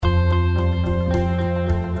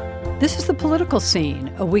This is The Political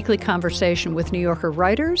Scene, a weekly conversation with New Yorker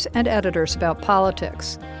writers and editors about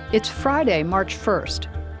politics. It's Friday, March 1st.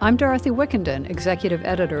 I'm Dorothy Wickenden, executive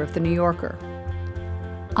editor of The New Yorker.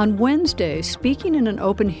 On Wednesday, speaking in an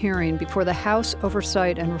open hearing before the House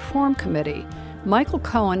Oversight and Reform Committee, Michael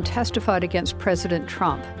Cohen testified against President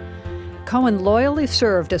Trump. Cohen loyally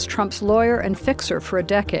served as Trump's lawyer and fixer for a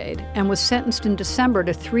decade and was sentenced in December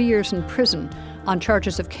to 3 years in prison on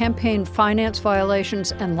charges of campaign finance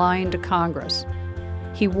violations and lying to Congress.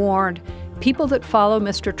 He warned, people that follow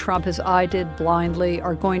Mr. Trump as I did blindly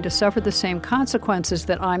are going to suffer the same consequences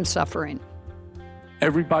that I'm suffering.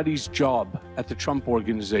 Everybody's job at the Trump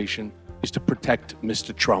Organization is to protect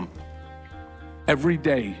Mr. Trump. Every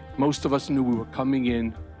day, most of us knew we were coming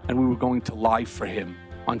in and we were going to lie for him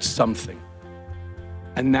on something.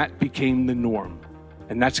 And that became the norm.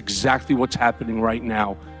 And that's exactly what's happening right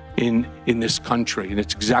now in this country. And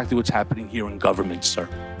it's exactly what's happening here in government, sir.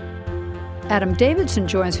 Adam Davidson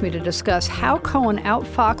joins me to discuss how Cohen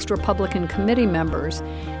outfoxed Republican committee members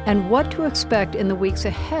and what to expect in the weeks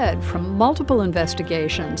ahead from multiple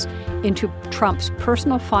investigations into Trump's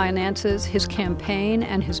personal finances, his campaign,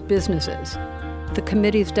 and his businesses. The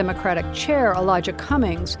committee's Democratic chair, Elijah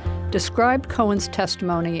Cummings, described Cohen's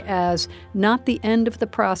testimony as not the end of the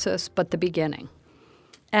process, but the beginning.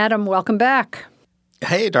 Adam, welcome back.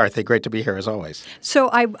 Hey, Dorothy. Great to be here, as always. So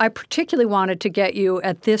I particularly wanted to get you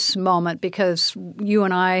at this moment because you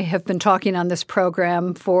and I have been talking on this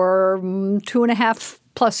program for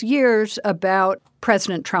 2.5+ years about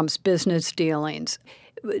President Trump's business dealings.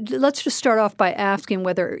 Let's just start off by asking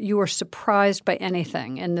whether you were surprised by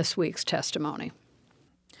anything in this week's testimony.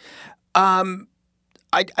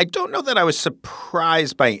 I don't know that I was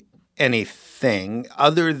surprised by anything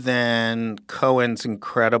other than Cohen's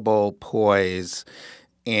incredible poise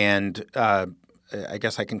and I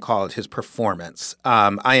guess I can call it his performance.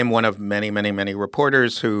 I am one of many, many, many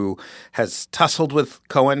reporters who has tussled with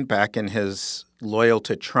Cohen back in his loyal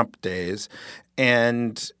to Trump days.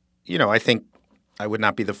 And, you know, I think I would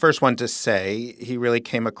not be the first one to say he really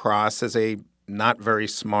came across as a not very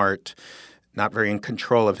smart, not very in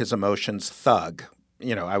control of his emotions thug.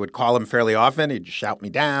 You know, I would call him fairly often. He'd shout me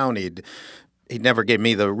down. He never gave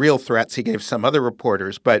me the real threats he gave some other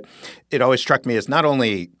reporters. But it always struck me as not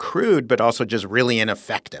only crude, but also just really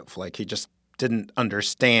ineffective. Like he just didn't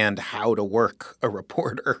understand how to work a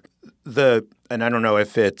reporter. And I don't know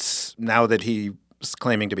if it's now that he's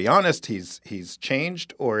claiming to be honest, he's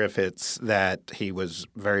changed, or if it's that he was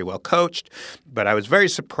very well coached. But I was very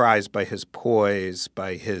surprised by his poise,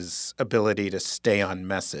 by his ability to stay on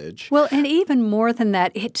message. Well, and even more than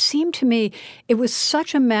that, it seemed to me it was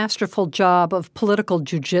such a masterful job of political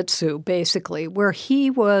jujitsu, basically, where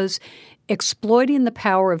he was exploiting the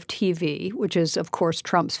power of TV, which is, of course,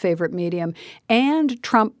 Trump's favorite medium, and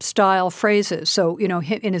Trump-style phrases. So, you know,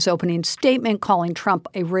 in his opening statement, calling Trump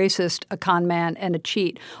a racist, a con man, and a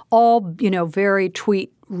cheat, all, you know, very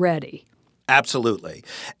tweet-ready. Absolutely.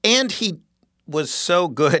 And he was so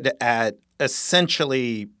good at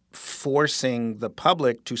essentially forcing the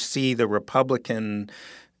public to see the Republican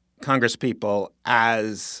congresspeople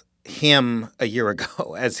as him a year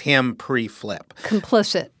ago, as him pre-flip.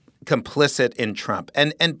 Complicit in Trump.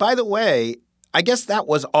 And by the way, I guess that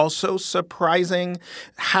was also surprising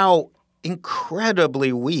how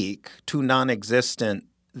incredibly weak to non-existent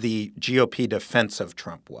the GOP defense of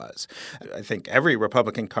Trump was. I think every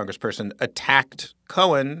Republican congressperson attacked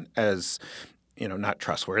Cohen as, you know, not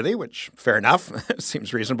trustworthy, which fair enough,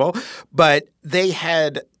 seems reasonable, but they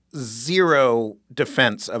had zero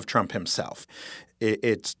defense of Trump himself.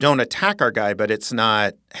 It's don't attack our guy, but it's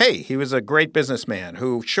not, hey, he was a great businessman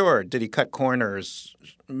who, sure, did he cut corners?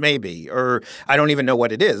 Maybe. Or I don't even know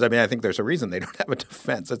what it is. I mean, I think there's a reason they don't have a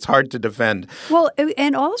defense. It's hard to defend. Well,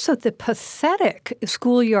 and also the pathetic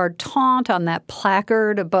schoolyard taunt on that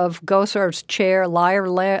placard above Gosar's chair, liar,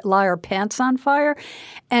 liar, pants on fire.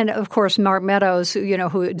 And, of course, Mark Meadows, you know,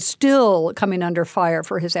 who is still coming under fire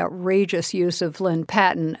for his outrageous use of Lynn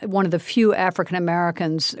Patton, one of the few African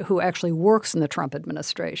Americans who actually works in the Trump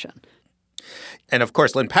administration. And, of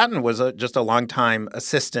course, Lynn Patton was just a longtime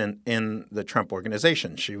assistant in the Trump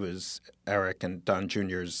Organization. She was Eric and Don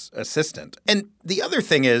Jr.'s assistant. And the other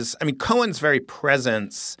thing is, I mean, Cohen's very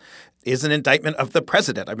presence is an indictment of the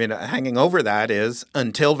president. I mean, hanging over that is,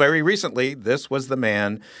 until very recently, this was the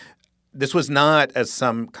man. This was not, as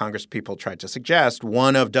some Congress people tried to suggest,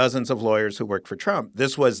 one of dozens of lawyers who worked for Trump.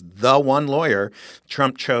 This was the one lawyer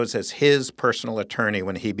Trump chose as his personal attorney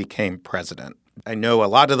when he became president. I know a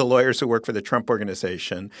lot of the lawyers who work for the Trump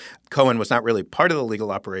Organization. Cohen was not really part of the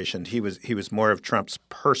legal operation. He was more of Trump's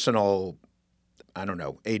personal I don't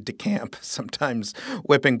know, aide de camp, sometimes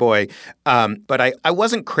whipping boy. But I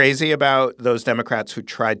wasn't crazy about those Democrats who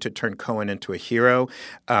tried to turn Cohen into a hero.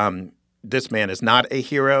 This man is not a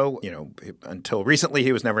hero. Until recently,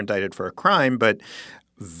 he was never indicted for a crime, but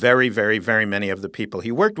very, very, very many of the people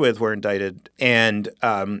he worked with were indicted. And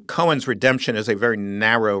Cohen's redemption is a very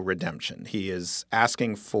narrow redemption. He is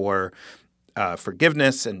asking for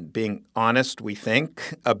forgiveness and being honest, we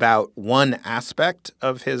think, about one aspect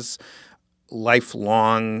of his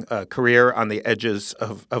lifelong career on the edges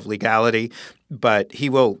of legality. But he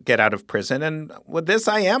will get out of prison. And with this,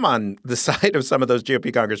 I am on the side of some of those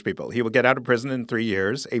GOP Congress people. He will get out of prison in 3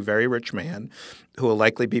 years, a very rich man who will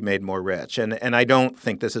likely be made more rich. And I don't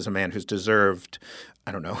think this is a man who's deserved,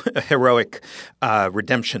 I don't know, a heroic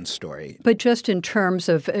redemption story. But just in terms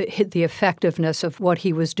of the effectiveness of what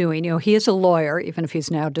he was doing, he is a lawyer, even if he's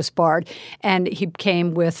now disbarred, and he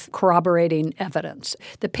came with corroborating evidence.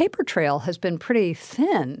 The paper trail has been pretty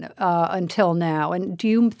thin until now. And do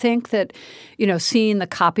you think that, seeing the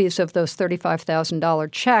copies of those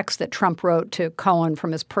 $35,000 checks that Trump wrote to Cohen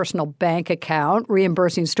from his personal bank account,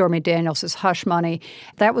 reimbursing Stormy Daniels' hush money,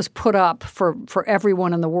 that was put up for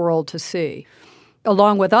everyone in the world to see,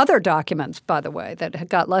 along with other documents, by the way, that had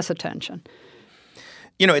got less attention?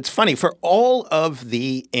 It's funny. For all of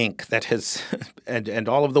the ink that has and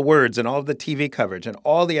all of the words and all of the TV coverage and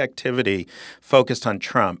all the activity focused on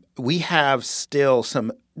Trump, we have still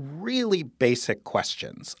some really basic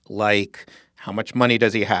questions like how much money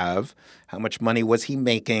does he have? How much money was he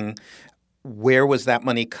making? Where was that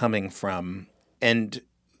money coming from? And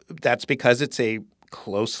that's because it's a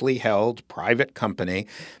closely held private company,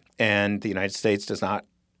 and the United States does not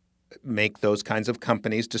make those kinds of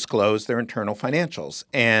companies disclose their internal financials.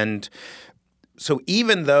 And so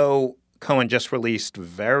even though Cohen just released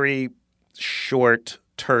very short,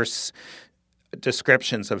 terse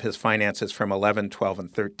descriptions of his finances from 2011, 12,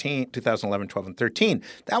 and 13,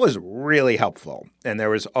 that was really helpful. And there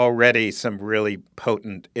was already some really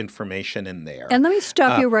potent information in there. And let me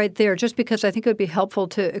stop you right there, just because I think it would be helpful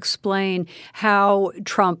to explain how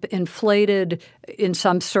Trump inflated, in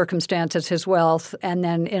some circumstances, his wealth, and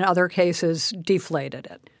then in other cases deflated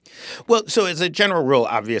it. Well, so as a general rule,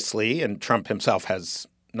 obviously, and Trump himself has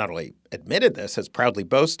not only admitted this, has proudly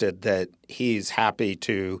boasted that he's happy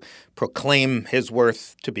to proclaim his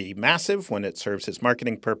worth to be massive when it serves his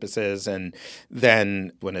marketing purposes, and then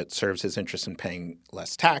when it serves his interest in paying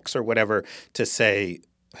less tax or whatever, to say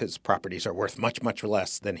his properties are worth much, much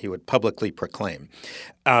less than he would publicly proclaim.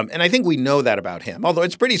 And I think we know that about him, although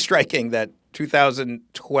it's pretty striking that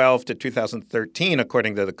 2012 to 2013,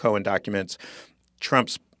 according to the Cohen documents,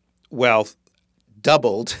 Trump's wealth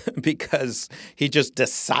doubled because he just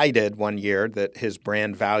decided one year that his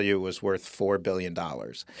brand value was worth $4 billion.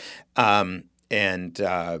 And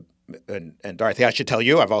Dorothy, I should tell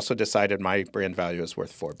you, I've also decided my brand value is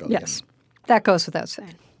worth $4 billion. Yes, that goes without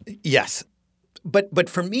saying. Yes. But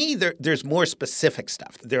for me, there's more specific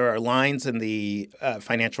stuff. There are lines in the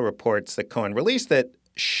financial reports that Cohen released that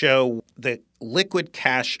show the liquid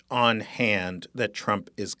cash on hand that Trump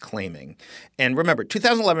is claiming. And remember,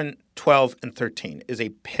 2011, 12, and 13 is a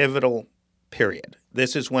pivotal period.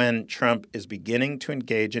 This is when Trump is beginning to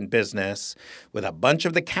engage in business with a bunch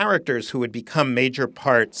of the characters who would become major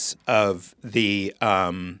parts of the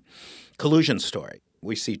collusion story.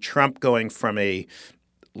 We see Trump going from a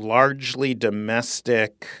largely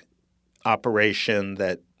domestic operation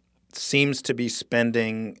that seems to be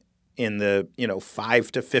spending in the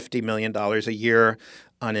 $5 to $50 million a year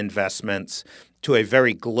on investments to a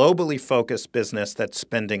very globally focused business that's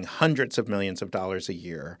spending hundreds of millions of dollars a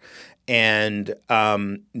year. And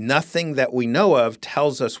nothing that we know of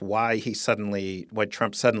tells us why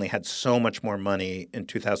Trump suddenly had so much more money in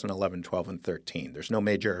 2011, 12, and 13. There's no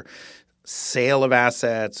major sale of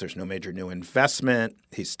assets. There's no major new investment.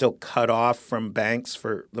 He's still cut off from banks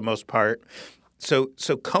for the most part. So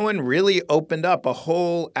Cohen really opened up a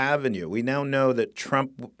whole avenue. We now know that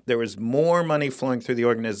there was more money flowing through the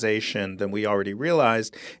organization than we already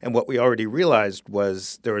realized. And what we already realized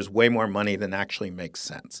was there was way more money than actually makes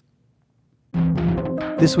sense.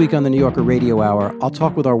 This week on the New Yorker Radio Hour, I'll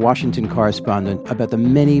talk with our Washington correspondent about the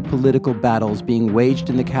many political battles being waged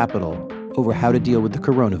in the Capitol over how to deal with the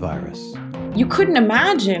coronavirus. You couldn't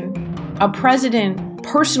imagine a president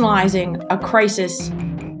personalizing a crisis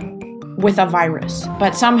with a virus,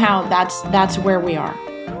 but somehow that's where we are.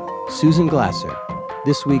 Susan Glasser,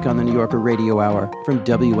 this week on the New Yorker Radio Hour from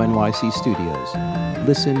WNYC Studios.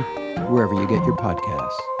 Listen wherever you get your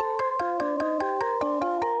podcasts.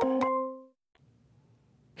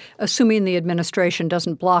 assuming the administration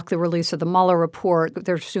doesn't block the release of the Mueller report,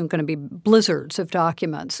 there's soon going to be blizzards of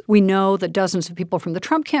documents. We know that dozens of people from the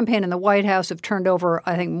Trump campaign and the White House have turned over,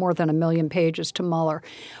 I think, more than 1 million pages to Mueller.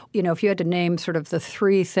 You know, if you had to name sort of the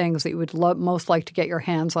 3 things that you would most like to get your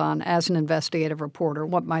hands on as an investigative reporter,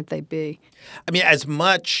 what might they be? I mean, as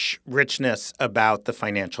much richness about the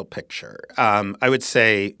financial picture. I would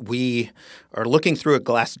say we are looking through a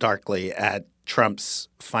glass darkly at Trump's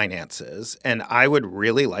finances, and I would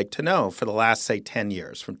really like to know for the last, say, 10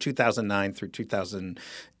 years, from 2009 through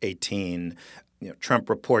 2018, Trump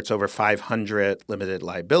reports over 500 limited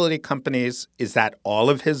liability companies. Is that all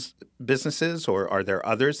of his businesses, or are there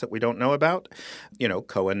others that we don't know about?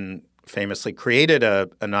 Cohen famously created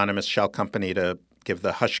an anonymous shell company to give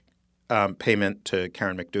the hush payment to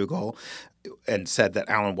Karen McDougal, and said that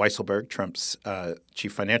Alan Weisselberg, Trump's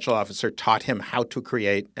chief financial officer, taught him how to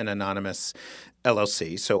create an anonymous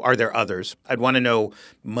LLC. So are there others? I'd want to know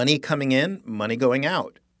money coming in, money going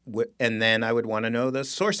out. And then I would want to know the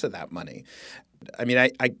source of that money. I mean,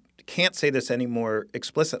 I can't say this any more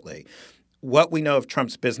explicitly. What we know of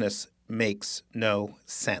Trump's business makes no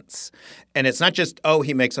sense. And it's not just,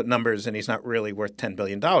 he makes up numbers and he's not really worth $10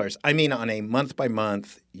 billion. I mean, on a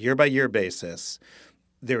month-by-month, year-by-year basis,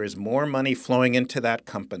 there is more money flowing into that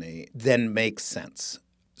company than makes sense.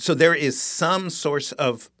 So there is some source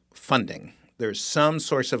of funding. There's some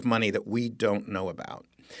source of money that we don't know about.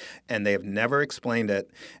 And they have never explained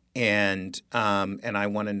it. And I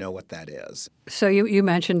want to know what that is. So you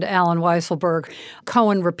mentioned Alan Weisselberg.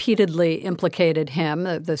 Cohen repeatedly implicated him,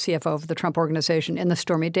 the CFO of the Trump Organization, in the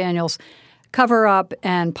Stormy Daniels cover-up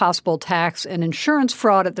and possible tax and insurance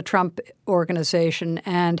fraud at the Trump Organization.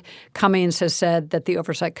 And Cummings has said that the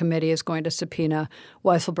Oversight Committee is going to subpoena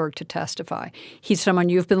Weisselberg to testify. He's someone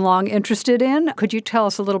you've been long interested in. Could you tell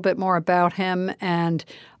us a little bit more about him and,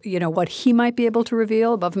 what he might be able to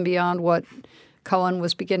reveal above and beyond what Cohen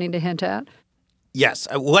was beginning to hint at? Yes.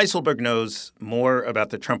 Weisselberg knows more about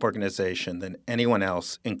the Trump Organization than anyone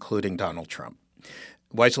else, including Donald Trump.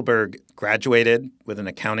 Weisselberg graduated with an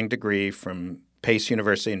accounting degree from Pace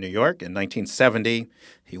University in New York in 1970.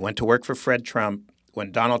 He went to work for Fred Trump.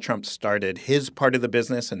 When Donald Trump started his part of the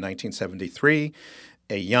business in 1973,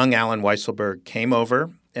 a young Alan Weisselberg came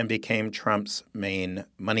over and became Trump's main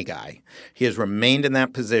money guy. He has remained in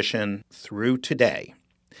that position through today.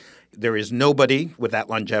 There is nobody with that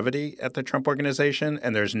longevity at the Trump Organization,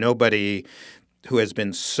 and there's nobody who has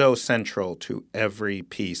been so central to every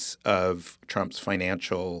piece of Trump's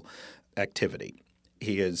financial activity.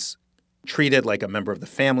 He is treated like a member of the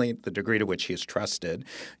family, the degree to which he is trusted.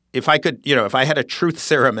 If I could, if I had a truth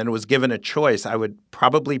serum and was given a choice, I would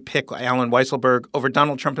probably pick Alan Weisselberg over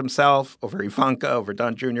Donald Trump himself, over Ivanka, over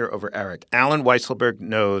Don Jr., over Eric. Alan Weisselberg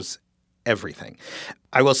knows everything.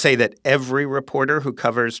 I will say that every reporter who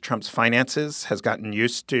covers Trump's finances has gotten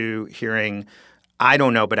used to hearing, I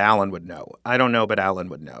don't know, but Alan would know. I don't know, but Alan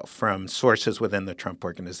would know, from sources within the Trump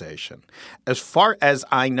Organization. As far as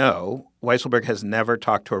I know, Weisselberg has never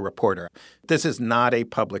talked to a reporter. This is not a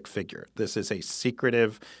public figure. This is a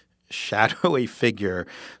secretive, shadowy figure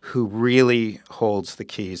who really holds the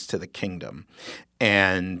keys to the kingdom.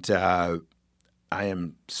 And I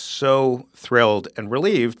am so thrilled and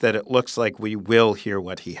relieved that it looks like we will hear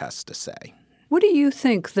what he has to say. What do you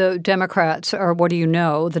think the Democrats, or what do you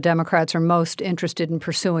know the Democrats are most interested in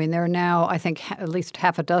pursuing? There are now, I think, at least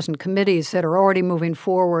half a dozen committees that are already moving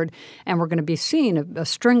forward, and we're going to be seeing a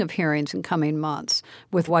string of hearings in coming months,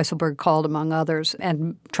 with Weisselberg called among others,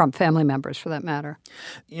 and Trump family members for that matter.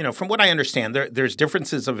 From what I understand, there's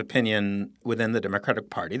differences of opinion within the Democratic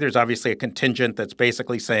Party. There's obviously a contingent that's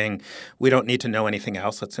basically saying we don't need to know anything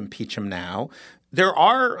else. Let's impeach him now. There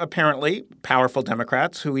are apparently powerful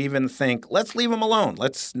Democrats who even think, let's leave him alone.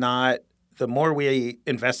 Let's not – the more we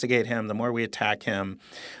investigate him, the more we attack him,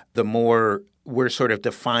 the more we're sort of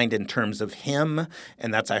defined in terms of him,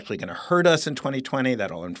 and that's actually going to hurt us in 2020.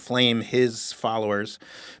 That'll inflame his followers.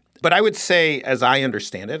 But I would say, as I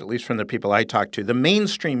understand it, at least from the people I talk to, the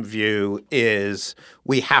mainstream view is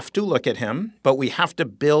we have to look at him, but we have to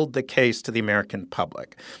build the case to the American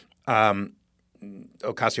public.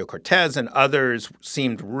 Ocasio-Cortez and others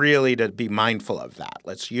seemed really to be mindful of that.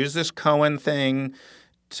 Let's use this Cohen thing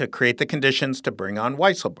to create the conditions to bring on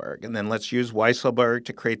Weisselberg, and then let's use Weisselberg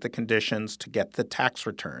to create the conditions to get the tax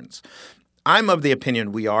returns. I'm of the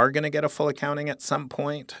opinion we are going to get a full accounting at some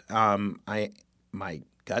point. My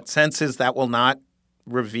gut sense is that will not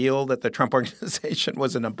reveal that the Trump Organization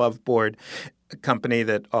was an above-board company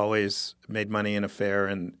that always made money in a fair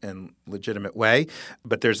and legitimate way.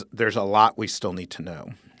 But there's a lot we still need to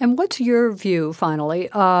know. And what's your view, finally?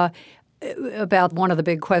 about one of the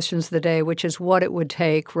big questions of the day, which is what it would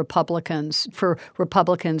take for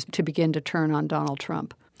Republicans to begin to turn on Donald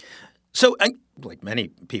Trump. So, like many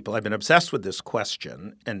people, I've been obsessed with this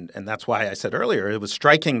question, and that's why I said earlier it was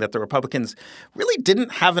striking that the Republicans really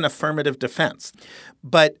didn't have an affirmative defense.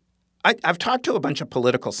 But I've talked to a bunch of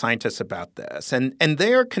political scientists about this, and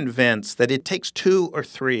they're convinced that it takes 2 or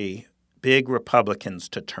 3 big Republicans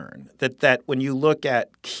to turn, that when you look at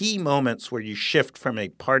key moments where you shift from a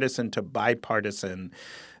partisan to bipartisan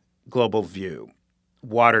global view,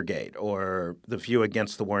 Watergate or the view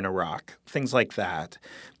against the war in Iraq, things like that,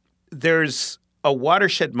 there's a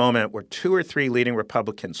watershed moment where 2 or 3 leading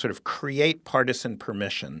Republicans sort of create partisan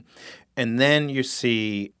permission, and then you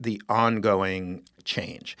see the ongoing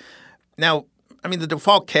change. Now, I mean, the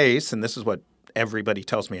default case, and this is what everybody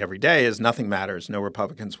tells me every day, is nothing matters. No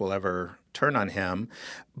Republicans will ever turn on him.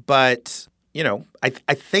 But, you know, I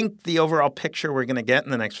think the overall picture we're going to get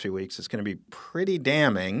in the next few weeks is going to be pretty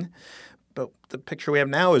damning. But the picture we have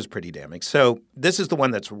now is pretty damning. So this is the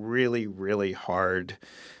one that's really, really hard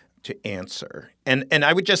to answer. And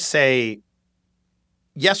I would just say,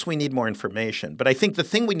 yes, we need more information, but I think the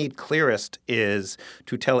thing we need clearest is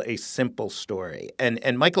to tell a simple story.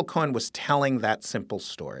 And Michael Cohen was telling that simple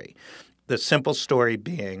story. The simple story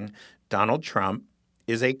being Donald Trump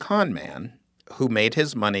is a con man who made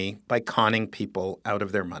his money by conning people out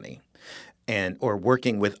of their money or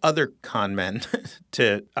working with other con men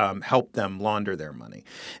to help them launder their money.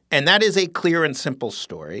 And that is a clear and simple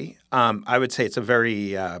story. I would say it's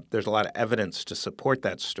there's a lot of evidence to support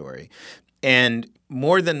that story. And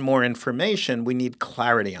more than more information, we need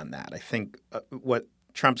clarity on that. I think what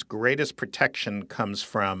Trump's greatest protection comes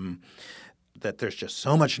from that there's just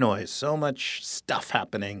so much noise, so much stuff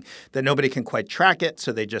happening that nobody can quite track it,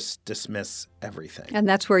 so they just dismiss everything. And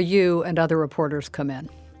that's where you and other reporters come in.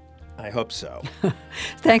 I hope so.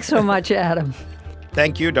 Thanks so much, Adam.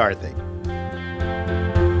 Thank you, Dorothy.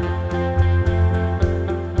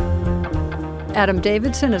 Adam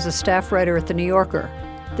Davidson is a staff writer at The New Yorker.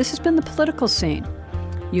 This has been The Political Scene.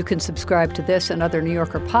 You can subscribe to this and other New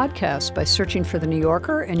Yorker podcasts by searching for The New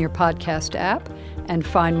Yorker in your podcast app and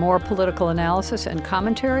find more political analysis and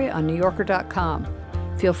commentary on NewYorker.com.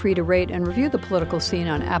 Feel free to rate and review The Political Scene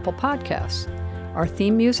on Apple Podcasts. Our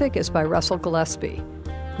theme music is by Russell Gillespie.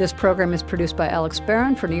 This program is produced by Alex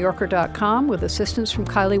Barron for NewYorker.com with assistance from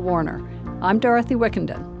Kylie Warner. I'm Dorothy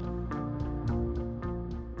Wickenden.